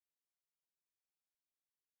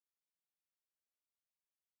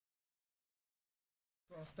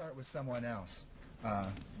I'll start with someone else.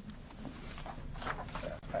 I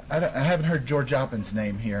haven't heard George Oppin's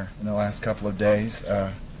name here in the last couple of days.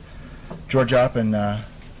 George Oppin,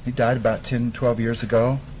 he died about 10, 12 years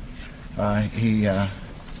ago. He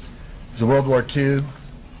was a World War II, he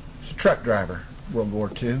was a truck driver, World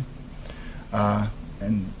War II.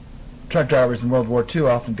 And truck drivers in World War II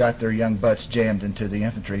often got their young butts jammed into the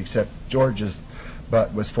infantry, except George's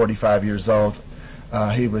butt was 45 years old.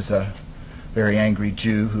 He was a very angry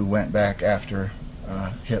Jew who went back after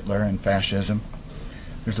Hitler and fascism.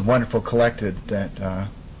 There's a wonderful collected that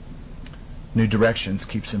New Directions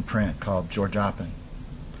keeps in print called George Oppin.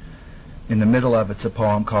 In the middle of it's a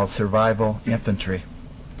poem called Survival Infantry.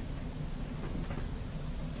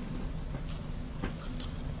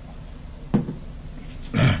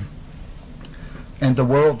 And the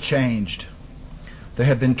world changed. There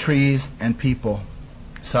had been trees and people,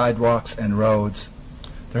 sidewalks and roads.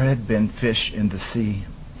 There had been fish in the sea.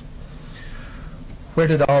 Where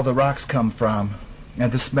did all the rocks come from?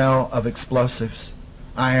 And the smell of explosives,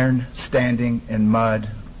 iron standing in mud.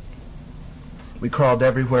 We crawled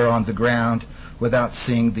everywhere on the ground without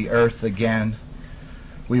seeing the earth again.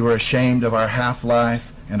 We were ashamed of our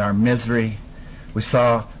half-life and our misery. We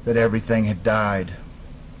saw that everything had died.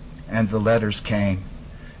 And the letters came,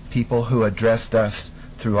 people who addressed us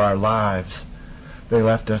through our lives. They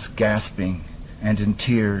left us gasping and in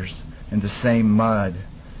tears in the same mud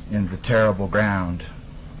in the terrible ground.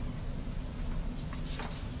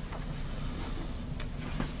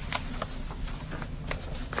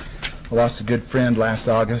 I lost a good friend last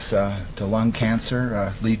August to lung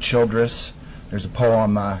cancer, Lee Childress. There's a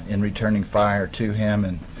poem in Returning Fire to him,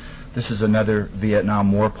 and this is another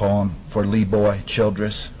Vietnam War poem for Lee Boy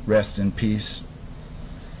Childress, rest in peace.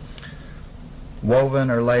 Woven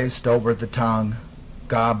or laced over the tongue,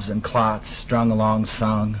 gobs and clots strung along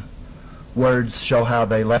sung, words show how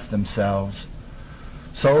they left themselves.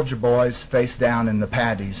 Soldier boys face down in the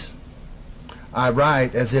paddies. I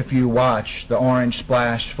write as if you watch the orange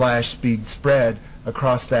splash flash speed spread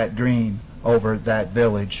across that green over that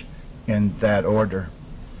village in that order.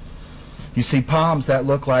 You see palms that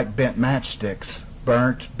look like bent matchsticks,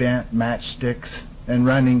 burnt, bent matchsticks, and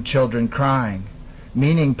running children crying,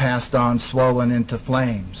 meaning passed on, swollen into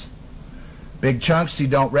flames. Big chunks you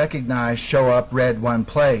don't recognize show up red one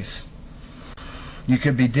place. You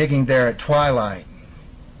could be digging there at twilight,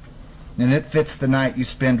 and it fits the night you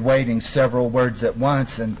spend waiting several words at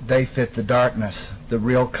once, and they fit the darkness, the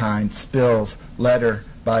real kind, spills letter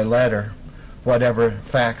by letter, whatever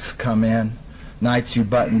facts come in. Nights you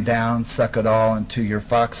button down, suck it all into your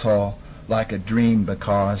foxhole like a dream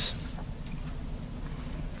because.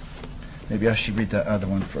 Maybe I should read that other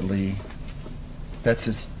one for Lee. That's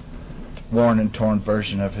his worn and torn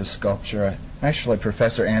version of his sculpture. Actually,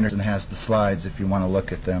 Professor Anderson has the slides if you want to look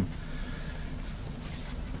at them.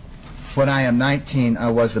 When I am 19, I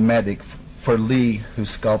was a medic for Lee, who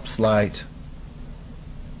sculpts light.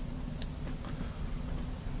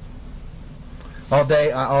 All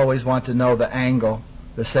day I always want to know the angle,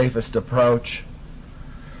 the safest approach.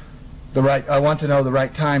 I want to know the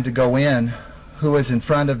right time to go in, who is in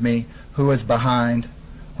front of me, who is behind,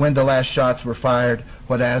 when the last shots were fired,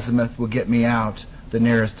 what azimuth will get me out, the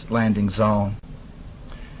nearest landing zone.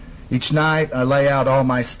 Each night I lay out all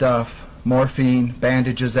my stuff, morphine,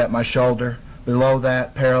 bandages at my shoulder, below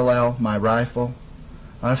that parallel my rifle.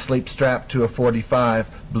 I sleep strapped to a .45,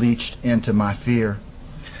 bleached into my fear.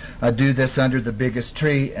 I do this under the biggest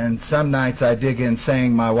tree, and some nights I dig in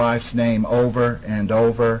saying my wife's name over and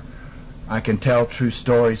over. I can tell true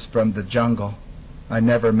stories from the jungle. I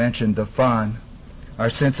never mentioned the fun. Our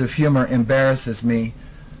sense of humor embarrasses me.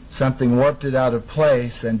 Something warped it out of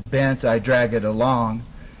place, and bent I drag it along,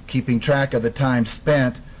 keeping track of the time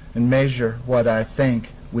spent and measure what I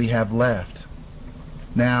think we have left.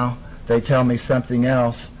 Now they tell me something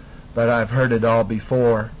else, but I've heard it all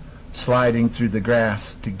before, sliding through the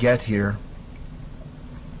grass to get here.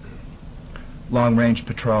 Long-range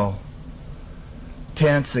patrol.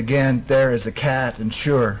 Tense again, there is a cat, and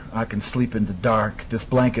sure, I can sleep in the dark. This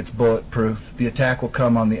blanket's bulletproof. The attack will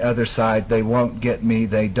come on the other side. They won't get me,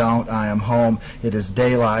 they don't. I am home. It is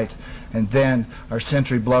daylight. And then our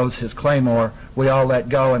sentry blows his claymore. We all let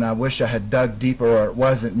go, and I wish I had dug deeper, or it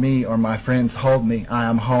wasn't me, or my friends hold me. I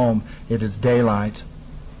am home. It is daylight.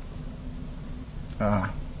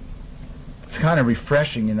 It's kind of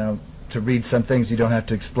refreshing, you know, to read some things you don't have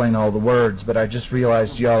to explain all the words, but I just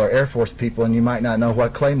realized y'all are Air Force people and you might not know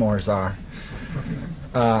what claymores are.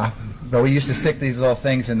 But we used to stick these little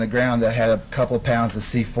things in the ground that had a couple of pounds of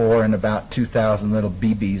C4 and about 2,000 little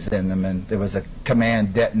BBs in them, and there was a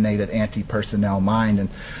command detonated anti-personnel mine, and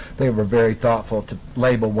they were very thoughtful to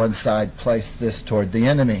label one side, place this toward the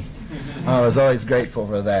enemy. I was always grateful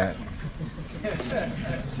for that.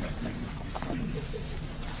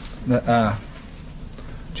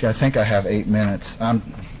 Gee, I think I have 8 minutes. I'm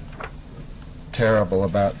terrible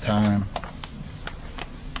about time.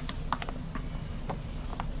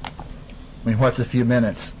 I mean, what's a few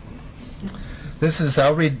minutes?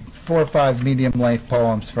 I'll read 4 or 5 medium-length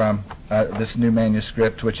poems from this new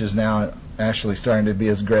manuscript, which is now actually starting to be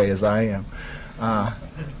as gray as I am.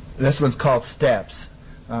 This one's called Steps.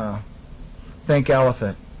 Think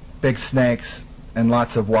elephant, big snakes, and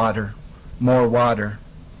lots of water, more water.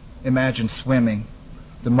 Imagine swimming,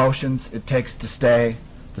 the motions it takes to stay,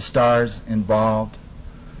 the stars involved.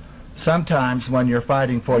 Sometimes when you're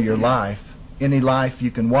fighting for your life, any life you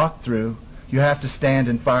can walk through, you have to stand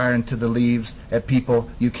and fire into the leaves at people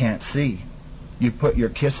you can't see. You put your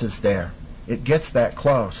kisses there. It gets that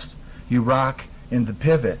close. You rock in the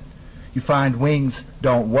pivot. You find wings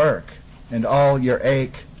don't work, and all your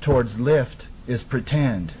ache towards lift is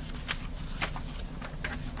pretend.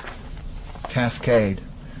 Cascade.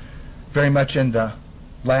 Very much in the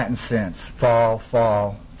Latin sense. Fall,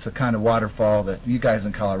 fall. It's a kind of waterfall that you guys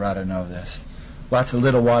in Colorado know this. Lots of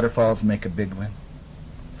little waterfalls make a big one.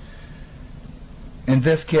 In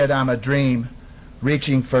this kid, I'm a dream,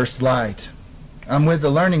 reaching first light. I'm with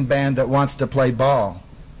the learning band that wants to play ball.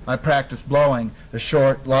 I practice blowing a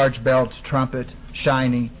short, large-belled trumpet,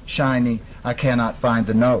 shiny, shiny. I cannot find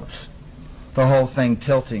the notes. The whole thing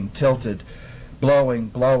tilting, tilted, blowing,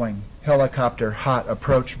 blowing. Helicopter hot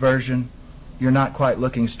approach version. You're not quite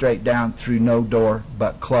looking straight down through no door,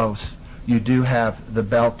 but close. You do have the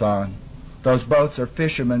belt on. Those boats are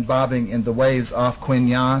fishermen bobbing in the waves off Quinh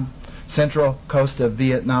Nhan. Central coast of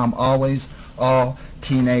Vietnam always, all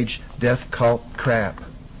teenage death cult crap.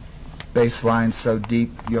 Baseline so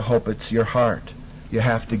deep you hope it's your heart. You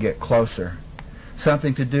have to get closer.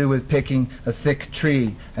 Something to do with picking a thick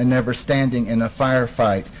tree and never standing in a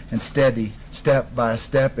firefight, and steady, step by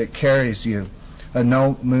step it carries you. A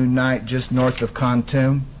no-moon night just north of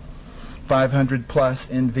Kontum. 500 plus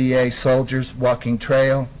NVA soldiers walking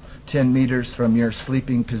trail, 10 meters from your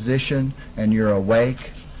sleeping position, and you're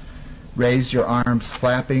awake. Raise your arms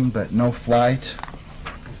flapping, but no flight.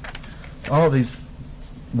 All these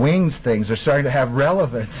wings things are starting to have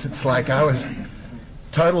relevance. It's like I was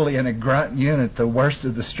totally in a grunt unit, the worst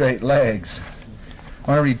of the straight legs. I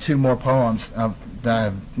want to read 2 more poems that I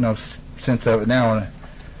have no sense of it now. I want to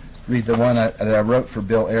read the one that I wrote for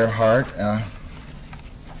Bill Earhart.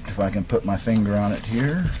 If I can put my finger on it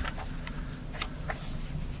here.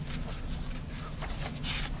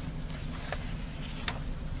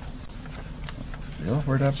 Bill,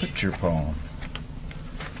 where'd I put your poem?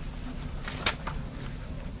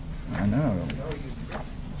 I know.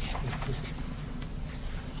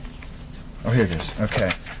 Oh, here it is.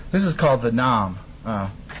 Okay. This is called the Nam.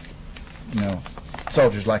 You know,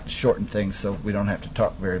 soldiers like to shorten things so we don't have to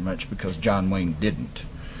talk very much because John Wayne didn't.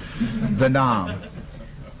 The Nam.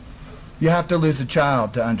 You have to lose a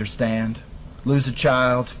child to understand. Lose a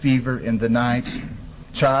child, fever in the night.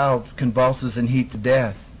 Child convulses in heat to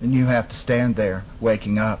death, and you have to stand there,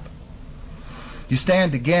 waking up. You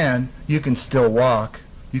stand again, you can still walk.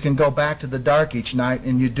 You can go back to the dark each night,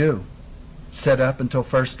 and you do. Set up until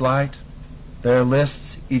first light. There are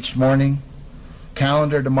lists each morning.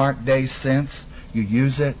 Calendar to mark days since. You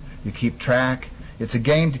use it. You keep track. It's a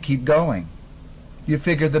game to keep going. You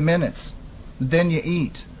figure the minutes. Then you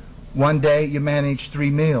eat. One day you manage 3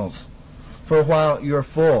 meals. For a while you're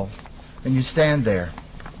full, and you stand there.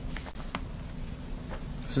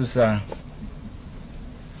 This is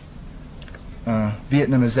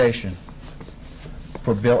Vietnamization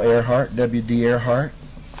for Bill Earhart, W.D. Earhart,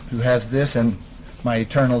 who has this and my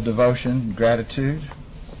eternal devotion and gratitude.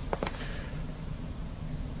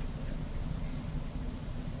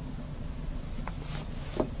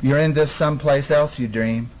 You're in this someplace else, you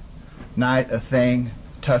dream. Night a thing,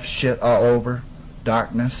 tough shit all over,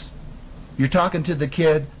 darkness. You're talking to the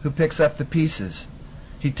kid who picks up the pieces.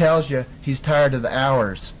 He tells you he's tired of the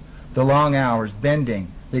hours, the long hours,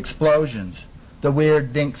 bending, the explosions, the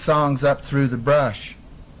weird dink songs up through the brush.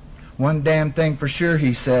 One damn thing for sure,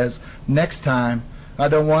 he says, next time I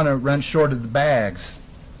don't want to run short of the bags.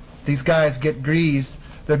 These guys get greased,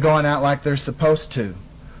 they're going out like they're supposed to.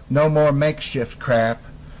 No more makeshift crap.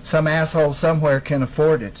 Some asshole somewhere can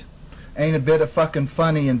afford it. Ain't a bit of fucking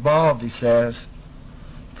funny involved, he says.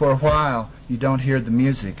 For a while, you don't hear the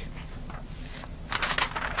music.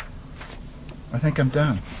 I think I'm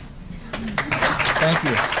done. Thank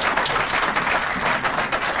you.